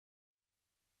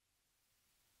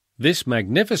This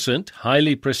magnificent,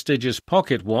 highly prestigious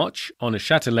pocket watch on a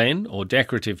chatelaine or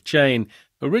decorative chain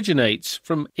originates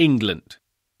from England.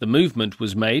 The movement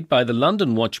was made by the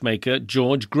London watchmaker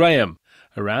George Graham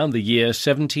around the year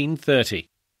 1730.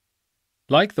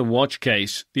 Like the watch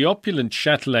case, the opulent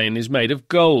chatelaine is made of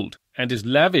gold and is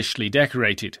lavishly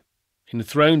decorated.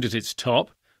 Enthroned at its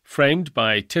top, framed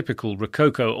by typical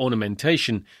Rococo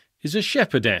ornamentation, is a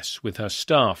shepherdess with her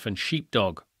staff and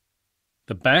sheepdog.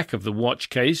 The back of the watch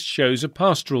case shows a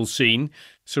pastoral scene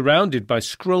surrounded by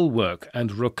scrollwork and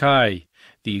rocaille,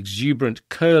 the exuberant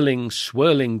curling,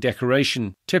 swirling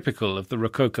decoration typical of the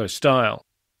Rococo style.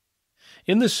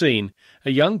 In the scene,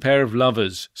 a young pair of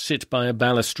lovers sit by a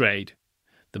balustrade.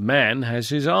 The man has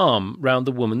his arm round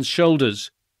the woman's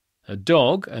shoulders. A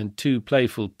dog and two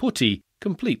playful putti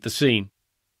complete the scene.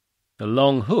 The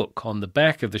long hook on the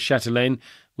back of the chatelaine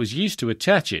was used to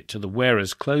attach it to the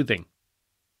wearer's clothing.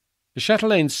 The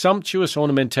chatelaine's sumptuous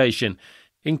ornamentation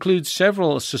includes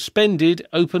several suspended,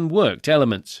 open-worked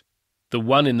elements. The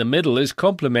one in the middle is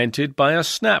complemented by a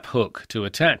snap hook to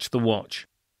attach the watch.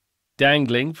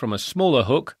 Dangling from a smaller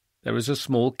hook, there is a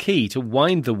small key to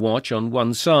wind the watch on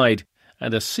one side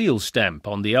and a seal stamp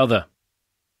on the other.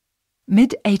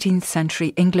 Mid-18th century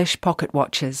English pocket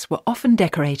watches were often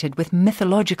decorated with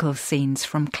mythological scenes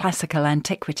from classical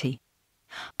antiquity.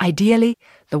 Ideally,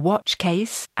 the watch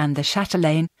case and the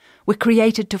chatelaine were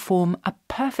created to form a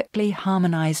perfectly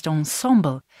harmonized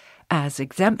ensemble, as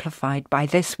exemplified by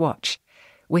this watch,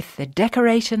 with the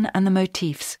decoration and the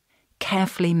motifs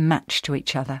carefully matched to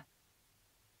each other.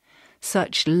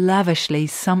 Such lavishly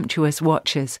sumptuous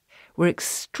watches were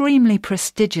extremely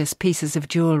prestigious pieces of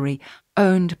jewellery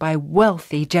owned by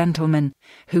wealthy gentlemen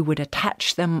who would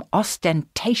attach them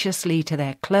ostentatiously to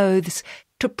their clothes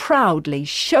to proudly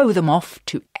show them off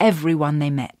to everyone they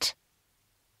met.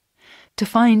 To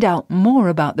find out more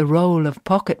about the role of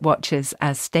pocket watches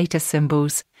as status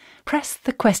symbols, press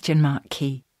the question mark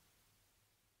key.